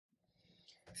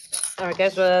All right,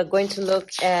 guys, we're going to look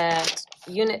at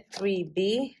Unit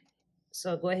 3B.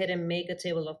 So go ahead and make a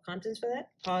table of contents for that.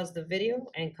 Pause the video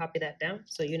and copy that down.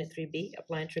 So Unit 3B,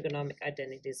 applying trigonomic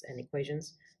identities and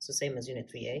equations. So same as Unit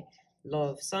 3A. Law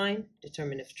of sine,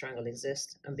 determine if a triangle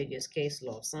exists. Ambiguous case,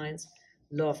 law of sines.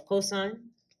 Law of cosine,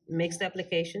 mixed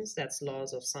applications, that's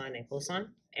laws of sine and cosine.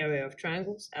 Area of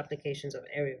triangles, applications of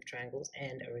area of triangles,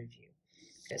 and a review.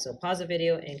 Okay, so pause the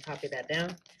video and copy that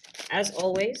down. As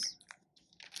always,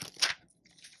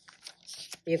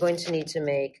 you're going to need to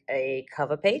make a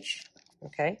cover page.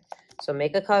 Okay, so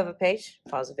make a cover page,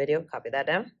 pause the video, copy that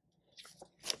down.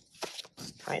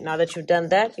 All right, now that you've done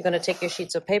that, you're going to take your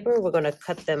sheets of paper. We're going to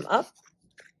cut them up.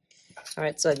 All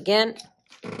right, so again,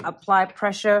 apply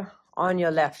pressure on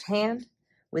your left hand.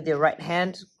 With your right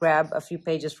hand, grab a few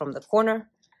pages from the corner,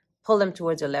 pull them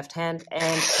towards your left hand,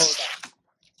 and pull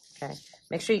down. Okay,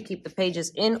 make sure you keep the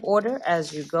pages in order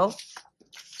as you go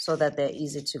so that they're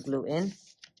easy to glue in.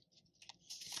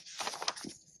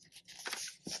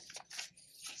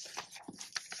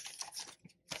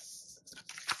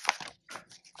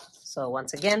 So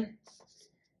once again,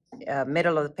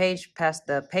 middle of the page, past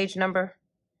the page number,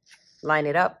 line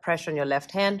it up, pressure on your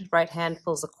left hand, right hand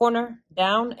pulls the corner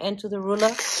down into the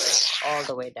ruler, all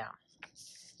the way down,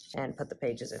 and put the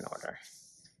pages in order.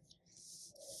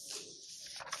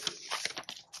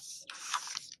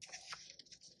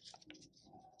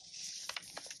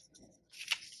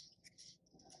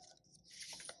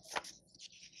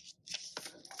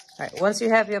 All right, once you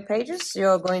have your pages,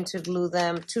 you're going to glue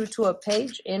them two to a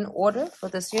page in order for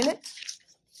this unit.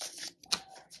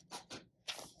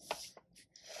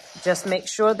 Just make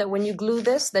sure that when you glue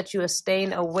this, that you are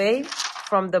staying away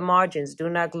from the margins. Do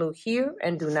not glue here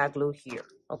and do not glue here.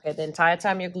 Okay, the entire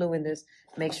time you're gluing this,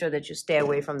 make sure that you stay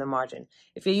away from the margin.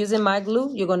 If you're using my glue,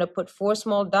 you're going to put 4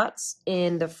 small dots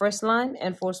in the first line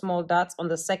and 4 small dots on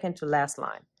the second to last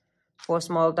line. 4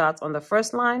 small dots on the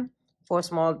first line, 2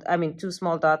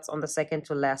 small dots on the second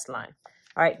to last line.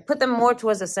 All right, put them more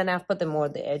towards the center. I've put them more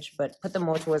at the edge, but put them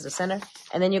more towards the center.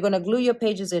 And then you're going to glue your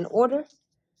pages in order,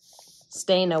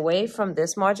 staying away from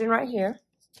this margin right here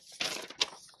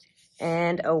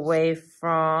and away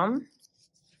from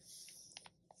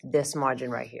this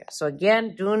margin right here. So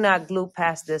again, do not glue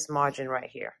past this margin right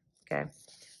here, okay?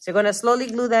 So you're going to slowly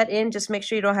glue that in. Just make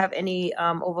sure you don't have any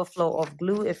overflow of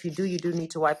glue. If you do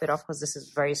need to wipe it off because this is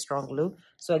very strong glue.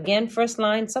 So again, first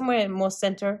line, somewhere in most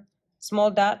center, small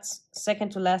dots,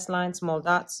 second to last line, small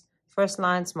dots, first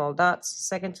line, small dots,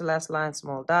 second to last line,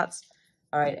 small dots.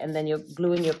 All right, and then you're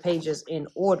gluing your pages in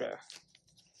order.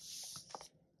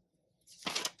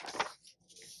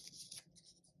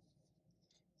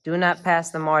 Do not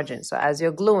pass the margin. So as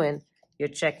you're gluing, you're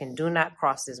checking. Do not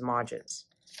cross these margins.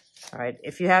 All right,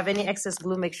 if you have any excess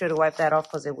glue, make sure to wipe that off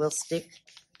because it will stick.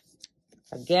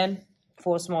 Again,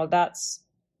 4 small dots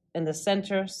in the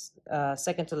center,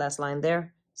 second to last line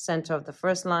there, center of the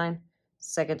first line,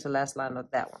 second to last line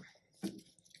of that one.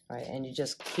 All right, and you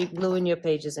just keep gluing your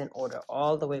pages in order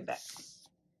all the way back.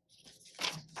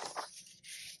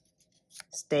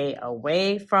 Stay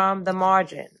away from the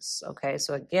margins, okay?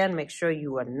 So again, make sure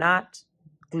you are not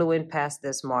gluing past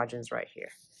this margins right here.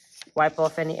 Wipe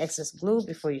off any excess glue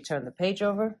before you turn the page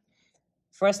over.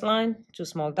 First line, 2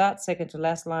 small dots, second to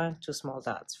last line, 2 small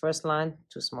dots. First line,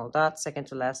 2 small dots, second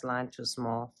to last line, 2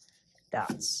 small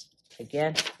dots.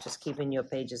 Again, just keeping your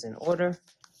pages in order.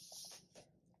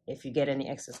 If you get any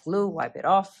excess glue, wipe it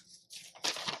off.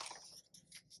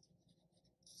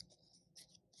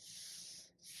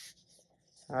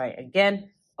 All right,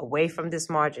 again, away from these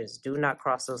margins. Do not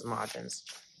cross those margins.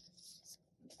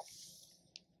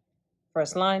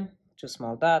 First line, 2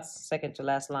 small dots, second to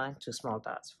last line, 2 small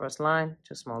dots. First line,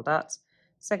 2 small dots,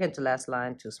 second to last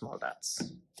line, 2 small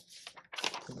dots.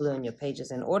 Gluing your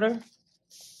pages in order.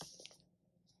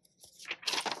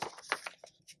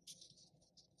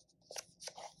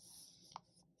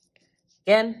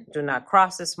 Again, do not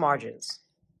cross these margins.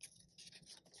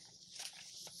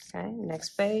 Okay,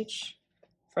 next page.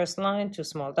 First line, 2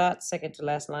 small dots, second to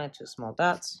last line, 2 small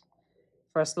dots.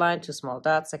 First line, 2 small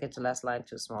dots, second to last line,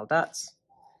 2 small dots.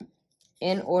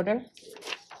 In order.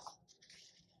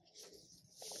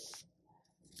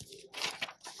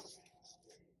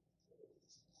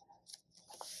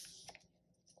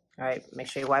 All right, make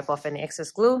sure you wipe off any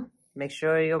excess glue. Make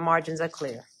sure your margins are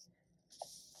clear.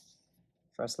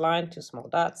 First line, 2 small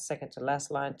dots, second to last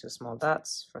line, 2 small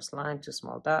dots. First line, 2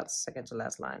 small dots, second to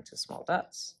last line, 2 small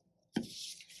dots.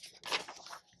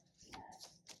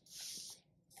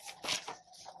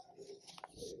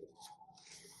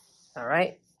 All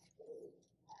right,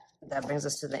 that brings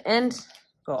us to the end.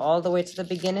 Go all the way to the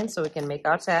beginning so we can make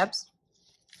our tabs.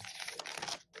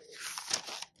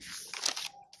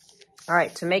 All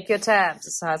right, to make your tabs,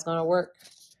 this is how it's going to work.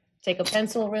 Take a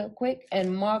pencil real quick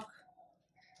and mark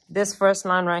this first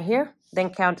line right here. Then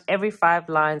count every 5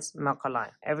 lines, mark a line.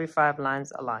 Every 5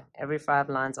 lines, a line. Every 5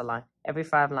 lines, a line. Every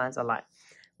 5 lines, a line.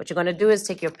 What you're going to do is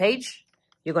take your page.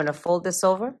 You're going to fold this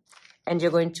over. And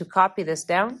you're going to copy this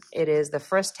down. It is the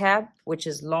first tab, which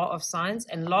is Law of Sines.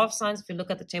 And Law of Sines, if you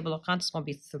look at the table of contents, it's going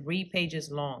to be 3 pages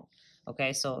long.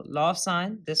 Okay, so Law of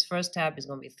Sine, this first tab is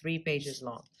going to be 3 pages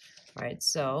long. All right,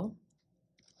 so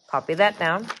copy that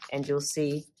down, and you'll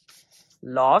see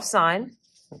Law of Sine.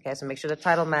 Okay, so make sure the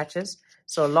title matches.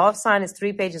 So Law of Sine is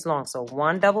 3 pages long. So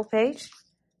 1 double page,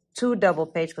 2 double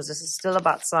page, because this is still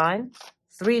about sine,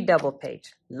 3 double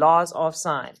page, Laws of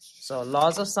Sine. So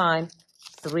Laws of Sine,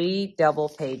 3 double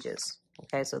pages.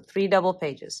 Okay, so 3 double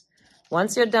pages.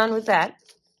 Once you're done with that,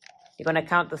 you're going to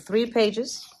count the 3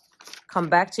 pages, come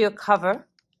back to your cover,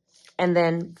 and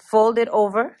then fold it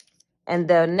over. And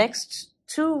the next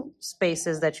 2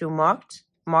 spaces that you marked,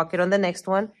 mark it on the next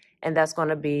one, and that's going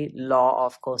to be Law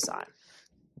of Cosine.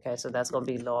 Okay, so that's going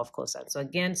to be Law of Cosine. So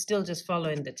again, still just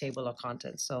following the table of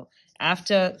contents. So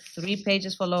after 3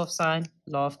 pages for Law of Sine,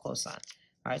 Law of Cosine.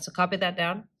 All right, so copy that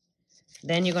down.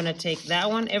 Then you're going to take that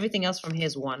one. Everything else from here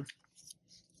is 1.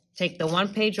 Take the 1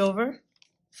 page over,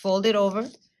 fold it over.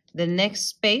 The next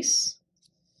space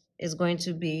is going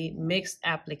to be Mixed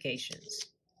Applications.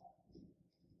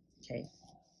 Okay.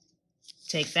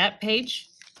 Take that page,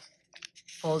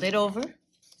 fold it over.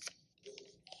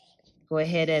 Go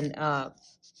ahead and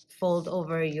fold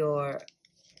over your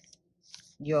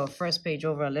first page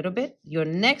over a little bit. Your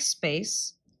next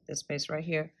space, this space right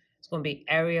here, is going to be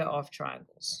Area of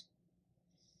Triangles.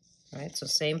 All right, so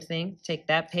same thing. Take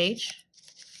that page,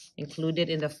 include it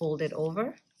in the folded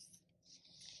over.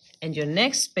 And your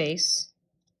next space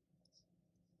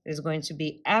is going to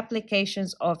be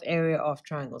Applications of Area of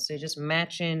Triangles. So you're just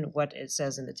matching what it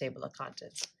says in the table of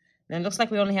contents. And it looks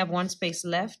like we only have 1 space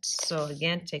left. So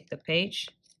again, take the page.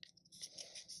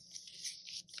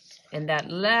 And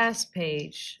that last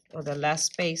page, or the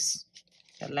last space,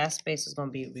 that last space is going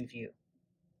to be Review.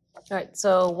 All right,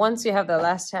 so once you have the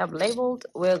last tab labeled,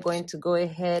 we're going to go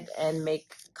ahead and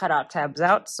make cutout tabs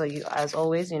out. So you, as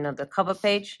always, the cover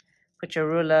page, put your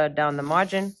ruler down the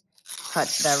margin,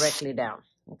 cut directly down.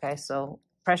 Okay, so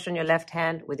press on your left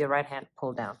hand with your right hand,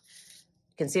 pull down.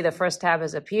 You can see the first tab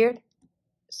has appeared.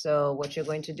 So what you're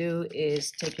going to do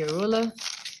is take your ruler,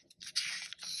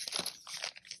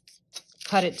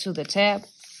 cut it to the tab,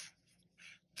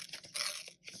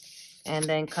 and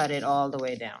then cut it all the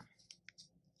way down.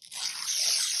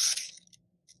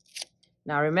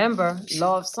 Now remember,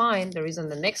 Law of Sine, the reason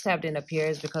the next tab didn't appear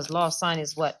is because Law of Sine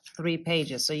is what? 3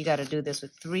 pages. So you got to do this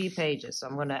with 3 pages. So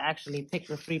I'm going to actually pick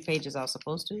the 3 pages I was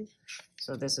supposed to.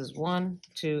 So this is 1,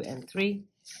 2, and 3.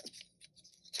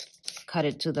 Cut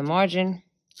it to the margin.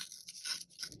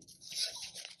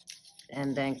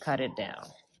 And then cut it down.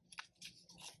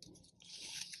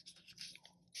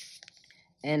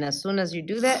 And as soon as you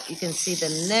do that, you can see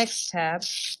the next tab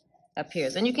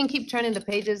appears. And you can keep turning the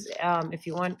pages if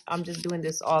you want. I'm just doing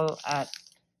this all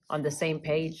on the same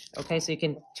page. Okay, so you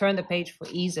can turn the page for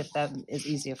ease if that is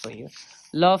easier for you.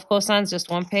 Law of Cosine is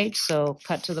just 1 page, so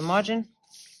cut to the margin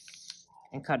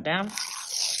and cut down.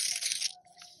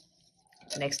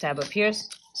 Next tab appears,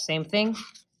 same thing.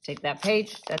 Take that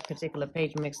page, that particular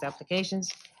page, Mixed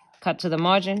Applications, cut to the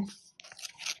margin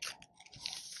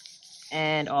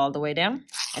and all the way down.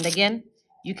 And again,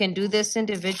 you can do this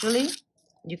individually.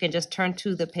 You can just turn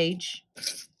to the page.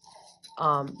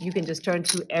 You can just turn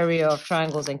to Area of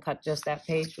Triangles and cut just that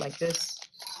page like this.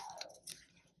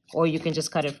 Or you can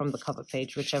just cut it from the cover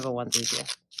page, whichever one's easier.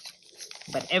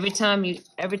 But every time you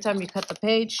cut the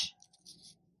page,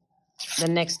 the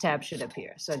next tab should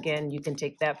appear. So again, you can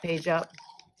take that page up,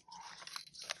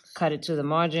 cut it to the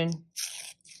margin,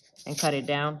 and cut it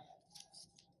down,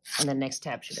 and the next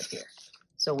tab should appear.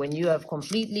 So when you have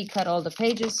completely cut all the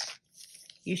pages,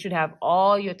 you should have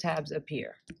all your tabs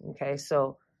appear. Okay,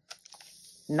 so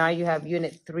now you have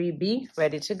Unit 3B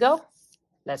ready to go.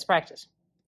 Let's practice.